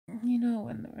know,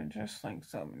 when there are just like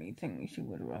so many things you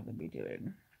would rather be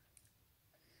doing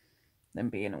than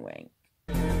being awake.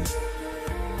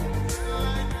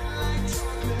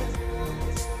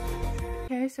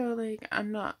 Okay, so like,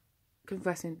 I'm not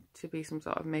confessing to be some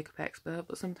sort of makeup expert,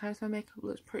 but sometimes my makeup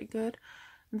looks pretty good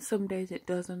and some days it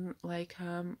doesn't. Like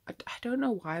I don't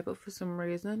know why, but for some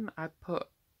reason I put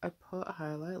a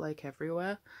highlight like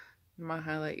everywhere. My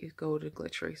highlight is gold and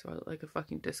glittery, so I look like a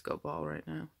fucking disco ball right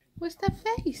now. What's that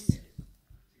face?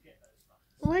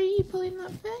 Why are you pulling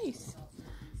that face?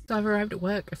 So I've arrived at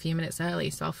work a few minutes early,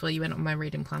 so I'll fill you in on my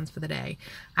reading plans for the day.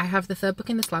 I have the third book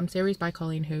in the Slam series by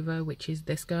Colleen Hoover, which is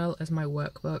This Girl, as my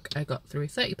workbook. I got through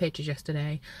 30 pages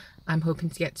yesterday. I'm hoping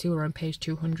to get to around page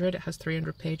 200. It has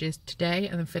 300 pages today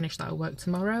and then finish that at work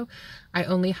tomorrow. I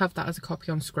only have that as a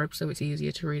copy on Scribd, so it's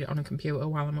easier to read it on a computer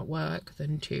while I'm at work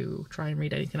than to try and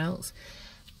read anything else.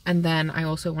 And then I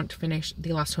also want to finish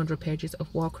the last 100 pages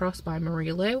of Warcross by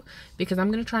Marie Lu, because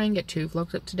I'm going to try and get 2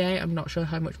 vlogs up today. I'm not sure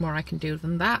how much more I can do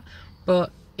than that,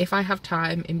 but if I have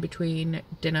time in between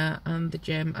dinner and the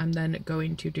gym, I'm then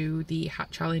going to do the hat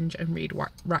challenge and read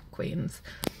Rat Queens.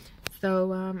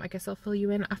 So I guess I'll fill you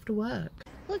in after work.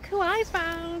 Look who I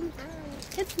found!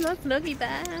 It's my Snuggy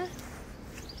Bear.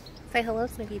 Say hello,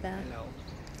 Snuggy Bear. Hello.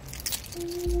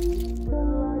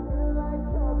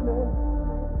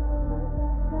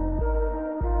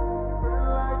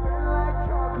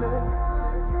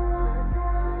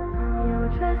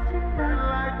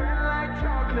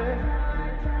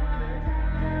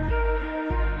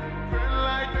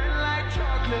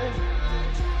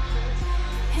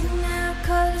 And now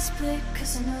call it a split,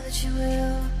 'cause I know that you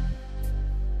will.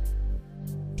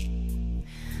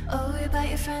 Oh, you bite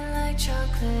your friend like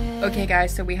chocolate. Okay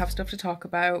guys, so we have stuff to talk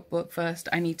about, but first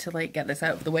I need to like get this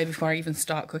out of the way before I even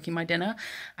start cooking my dinner.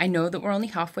 I know that we're only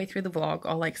halfway through the vlog,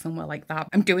 or like somewhere like that.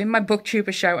 I'm doing my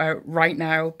booktuber shout out right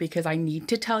now because I need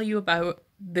to tell you about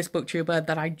this booktuber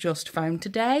that I just found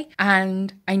today,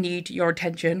 and I need your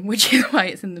attention, which is why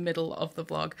it's in the middle of the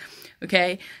vlog.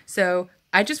 Okay, so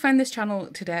I just found this channel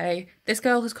today. This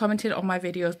girl has commented on my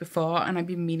videos before and I've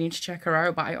been meaning to check her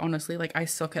out, but I honestly, like, I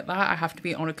suck at that. I have to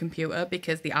be on a computer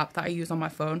because the app that I use on my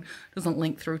phone doesn't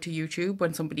link through to YouTube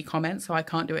when somebody comments, so I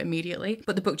can't do it immediately.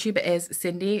 But the booktuber is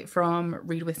Cindy from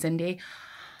Read with Cindy.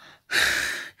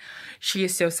 She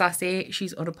is so sassy,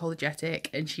 she's unapologetic,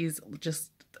 and she's just,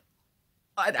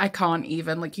 I can't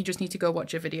even, like, you just need to go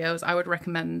watch her videos. I would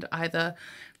recommend either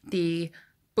the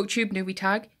Booktube newbie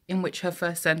tag, in which her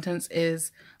first sentence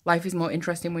is, "Life is more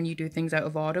interesting when you do things out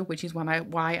of order," which is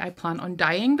why I plan on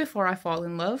dying before I fall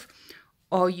in love.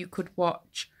 Or you could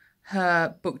watch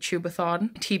her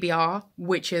Booktubeathon TBR,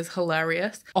 which is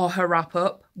hilarious. Or her wrap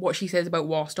up, what she says about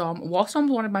Warstorm.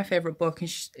 Warstorm's one of my favourite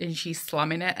books, and she's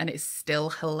slamming it and it's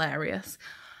still hilarious.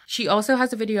 She also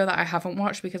has a video that I haven't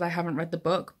watched because I haven't read the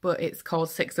book, but it's called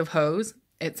Six of Hoes.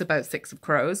 It's about Six of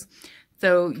Crows.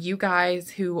 So you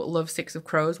guys who love Six of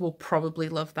Crows will probably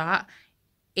love that.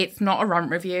 It's not a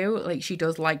rant review, like, she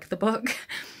does like the book.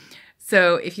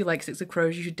 So if you like Six of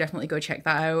Crows, you should definitely go check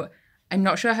that out. I'm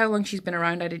not sure how long she's been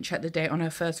around. I didn't check the date on her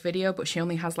first video, but she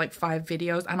only has like 5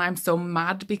 videos, and I'm so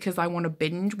mad because I want to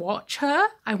binge watch her.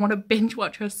 I want to binge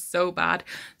watch her so bad.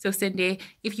 So Cindy,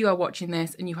 if you are watching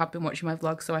this, and you have been watching my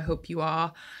vlog, so I hope you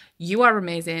are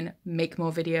amazing. Make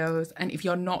more videos. And if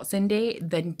you're not Cindy,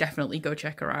 then definitely go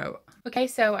check her out. Okay,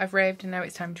 so I've raved and now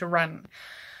it's time to rant.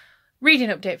 Reading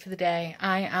update for the day.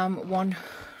 I am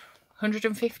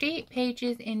 150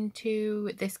 pages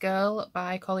into This Girl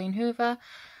by Colleen Hoover.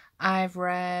 I've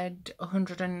read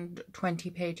 120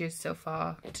 pages so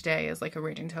far today as like a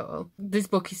reading total. This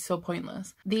book is so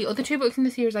pointless. The other 2 books in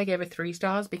the series I gave 3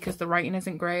 stars because the writing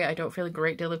isn't great. I don't feel a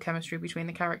great deal of chemistry between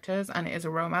the characters, and it is a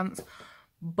romance.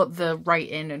 But the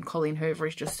writing and Colleen Hoover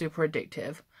is just super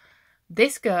addictive.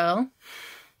 This Girl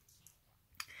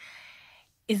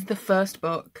is the first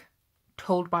book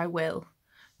told by Will,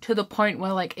 to the point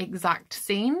where like exact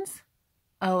scenes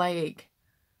are like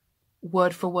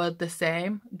word for word the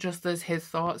same, just as his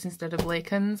thoughts instead of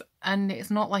Laken's. And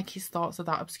it's not like his thoughts are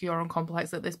that obscure and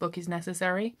complex that this book is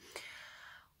necessary.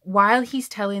 While he's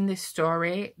telling this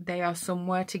story, they are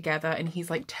somewhere together and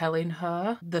he's like telling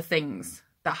her the things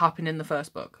that happened in the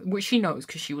first book, which she knows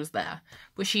because she was there,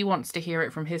 but she wants to hear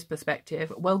it from his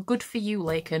perspective. Well, good for you,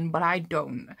 Laken, but I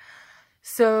don't.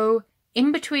 So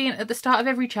in between, at the start of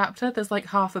every chapter, there's like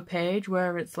half a page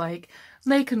where it's like,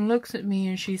 Laken looks at me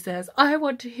and she says, "I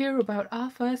want to hear about our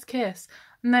first kiss."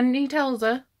 And then he tells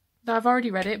her, I've already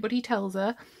read it, but he tells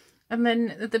her. And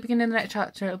then at the beginning of the next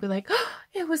chapter, it'll be like, "Oh,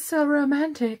 it was so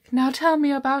romantic. Now tell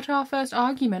me about our first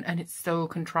argument." And it's so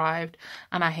contrived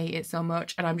and I hate it so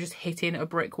much. And I'm just hitting a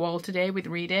brick wall today with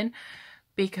reading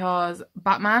because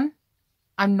Batman,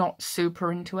 I'm not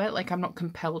super into it. Like, I'm not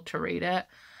compelled to read it.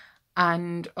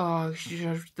 And, oh,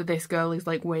 this girl is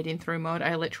like wading through mud.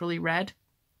 I literally read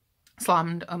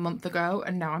Slammed a month ago,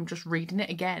 and now I'm just reading it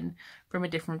again from a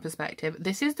different perspective.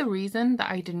 This is the reason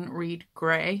that I didn't read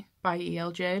Grey by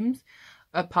E.L. James,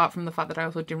 apart from the fact that I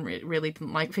also really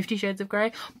didn't like 50 Shades of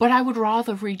Grey. But I would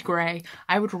rather read Grey.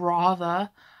 I would rather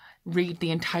read the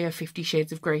entire 50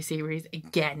 Shades of Grey series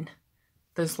again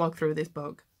than slog through this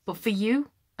book. But for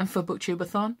you and for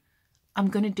Booktubeathon, I'm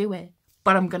going to do it.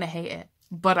 But I'm going to hate it.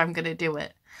 But I'm going to do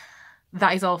it.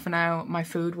 That is all for now. My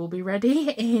food will be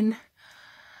ready in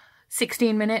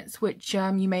 16 minutes, which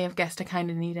you may have guessed I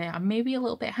kind of need it. I'm maybe a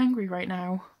little bit hungry right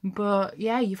now. But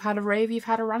yeah, you've had a rave, you've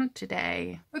had a rant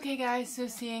today. Okay guys, so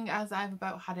seeing as I've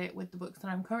about had it with the books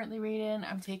that I'm currently reading,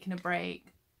 I'm taking a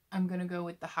break. I'm going to go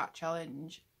with the hat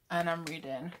challenge. And I'm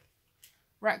reading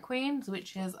Rat Queens,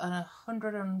 which is a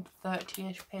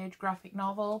 130-ish page graphic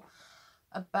novel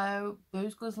about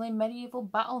booze guzzling medieval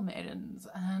battle maidens,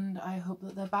 and I hope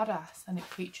that they're badass, and it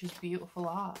features beautiful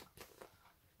art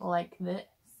like this.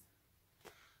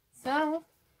 So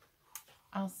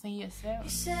I'll see you soon. You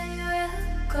say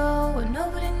you'll go where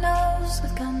nobody knows,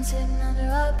 with guns hidden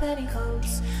under our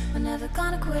petticoats. We're never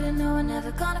gonna quit it, no, we're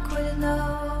never gonna quit it,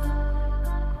 no.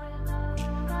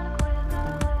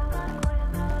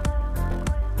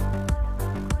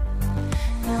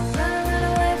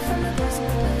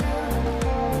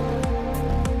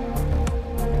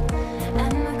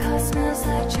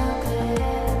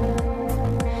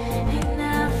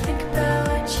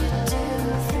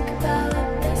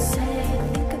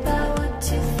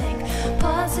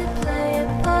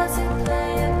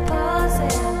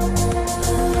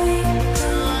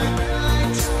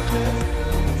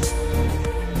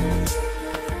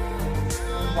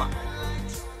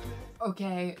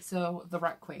 Okay, so the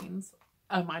Rat Queens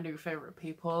are my new favourite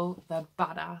people. They're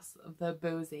badass, they're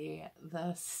boozy,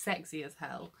 they're sexy as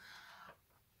hell.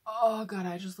 Oh god,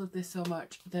 I just love this so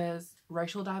much. There's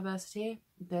racial diversity,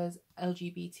 there's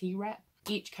LGBT rep.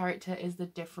 Each character is the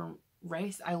different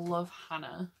race. I love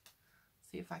Hannah.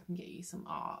 See if I can get you some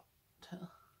art to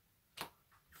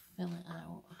fill it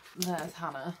out. There's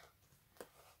Hannah.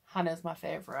 Hannah's my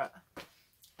favourite.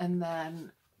 And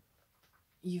then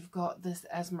you've got this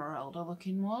Esmeralda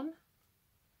looking one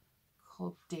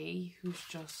called D, who's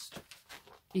just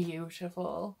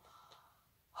beautiful.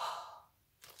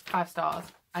 5 stars.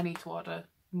 I need to order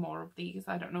more of these.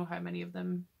 I don't know how many of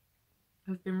them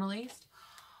have been released.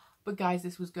 But guys,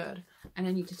 this was good. And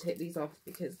I need to take these off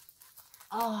because,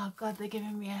 oh god, they're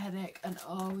giving me a headache. And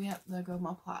oh yep, there go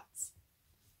my plaits.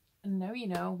 And now you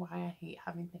know why I hate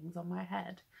having things on my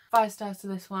head. 5 stars to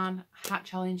this one. Hat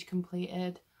challenge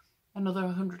completed. Another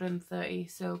 130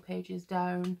 so pages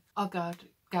down. Oh god,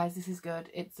 guys, this is good.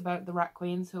 It's about the Rat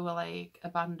Queens, who are like a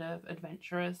band of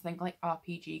adventurers. Think like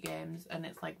RPG games, and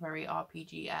it's like very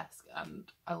RPG-esque, and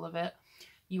I love it.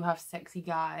 You have sexy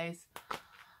guys.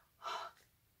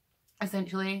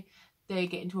 Essentially, they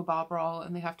get into a bar brawl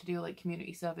and they have to do like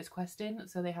community service questing.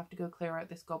 So they have to go clear out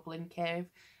this goblin cave,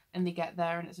 and they get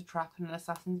there and it's a trap and an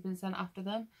assassin's been sent after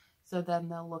them. So then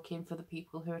they're looking for the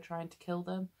people who are trying to kill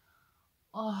them.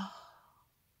 Oh,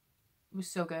 it was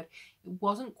so good. It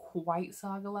wasn't quite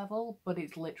saga level, but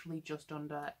it's literally just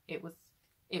under. It was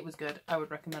good. I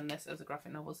would recommend this as a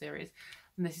graphic novel series.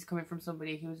 And this is coming from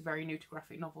somebody who is very new to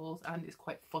graphic novels and is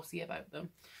quite fussy about them.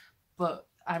 But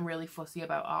I'm really fussy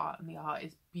about art, and the art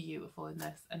is beautiful in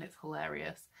this, and it's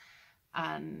hilarious.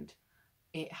 And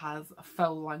it has a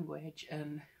foul language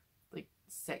and like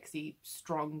sexy,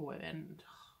 strong women.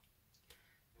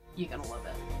 You're gonna love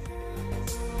it.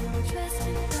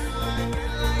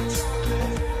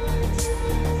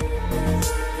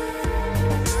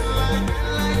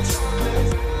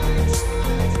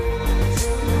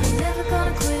 Never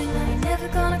gonna quit it, no, you're never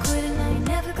gonna quit it, no, you're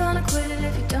never gonna quit it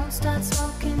if you don't start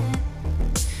smoking it.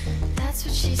 That's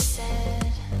what she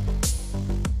said.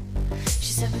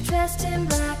 She said we're dressed in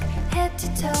black, head to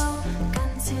toe,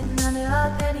 guns hidden under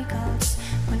our petticoats.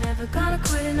 We're never gonna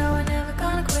quit it, no, we're never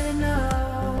gonna quit it, no.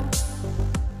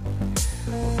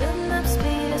 Building up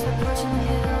speed as we're approaching the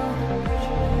hill.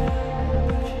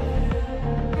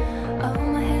 Oh,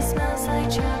 my hair smells like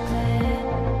chocolate.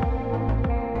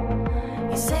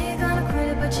 You say you're gonna quit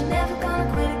it, but you're never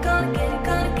gonna quit it. Gonna get it,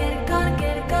 gonna get it, gonna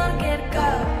get it, gonna get it, go.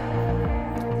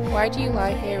 Why do you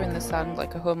lie here in the sand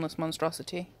like a homeless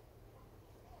monstrosity?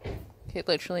 It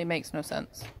literally makes no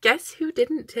sense. Guess who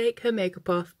didn't take her makeup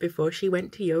off before she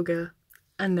went to yoga?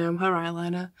 And now her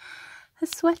eyeliner has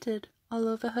sweated all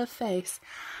over her face.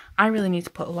 I really need to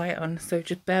put a light on, so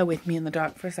just bear with me in the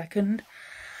dark for a second.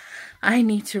 I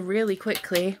need to really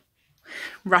quickly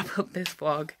wrap up this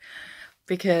vlog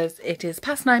because it is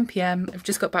past 9 PM. I've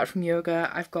just got back from yoga.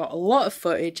 I've got a lot of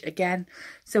footage again,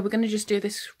 so we're going to just do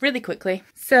this really quickly.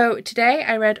 So today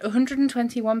I read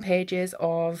 121 pages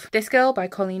of This Girl by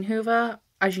Colleen Hoover.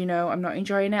 As you know, I'm not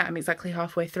enjoying it. I'm exactly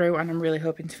halfway through and I'm really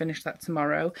hoping to finish that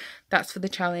tomorrow. That's for the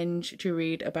challenge to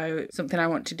read about something I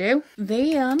want to do.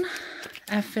 Then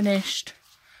I finished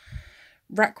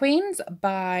Rat Queens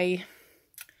by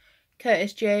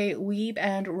Curtis J. Weeb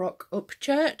and Rock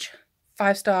Upchurch.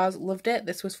 5 stars, loved it.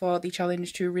 This was for the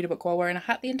challenge to read a book while wearing a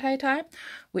hat the entire time,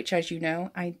 which, as you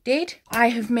know, I did. I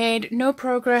have made no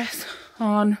progress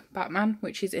on Batman,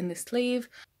 which is in the sleeve.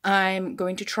 I'm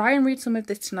going to try and read some of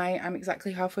this tonight. I'm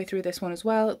exactly halfway through this one as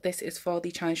well. This is for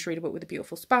the challenge to read a book with a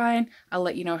beautiful spine. I'll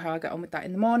let you know how I get on with that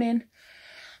in the morning.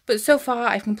 But so far,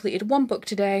 I've completed 1 book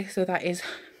today, so that is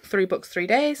 3 books, 3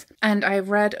 days. And I've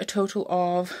read a total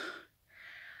of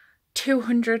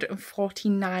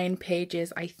 249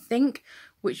 pages, I think,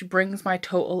 which brings my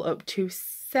total up to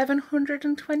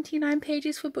 729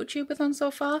 pages for Booktubeathon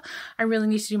so far. I really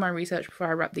need to do my research before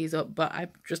I wrap these up, but I'm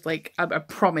just like, I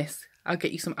promise I'll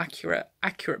get you some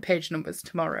accurate page numbers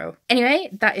tomorrow. Anyway,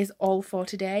 that is all for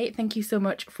today. Thank you so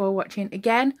much for watching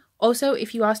again. Also,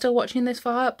 if you are still watching this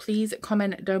far, please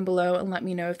comment down below and let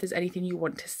me know if there's anything you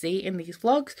want to see in these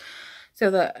vlogs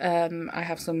so that I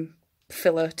have some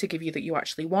filler to give you that you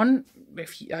actually want.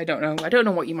 I don't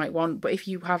know what you might want, but if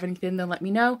you have anything, then let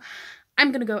me know.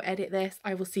 I'm gonna go edit this.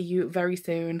 I will see you very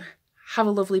soon. Have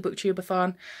a lovely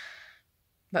Booktubeathon.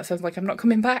 That sounds like I'm not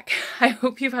coming back. I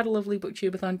hope you've had a lovely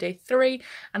Booktubeathon day 3,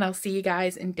 and I'll see you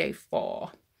guys in day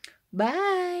 4.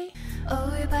 Bye.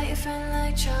 Oh, you bite your friend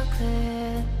like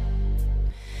chocolate.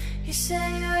 You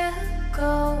say you will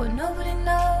go where nobody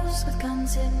knows, with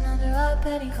guns hidden under our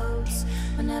petticoats.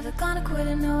 We're never gonna quit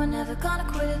it, no, we're never gonna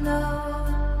quit it,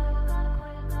 no.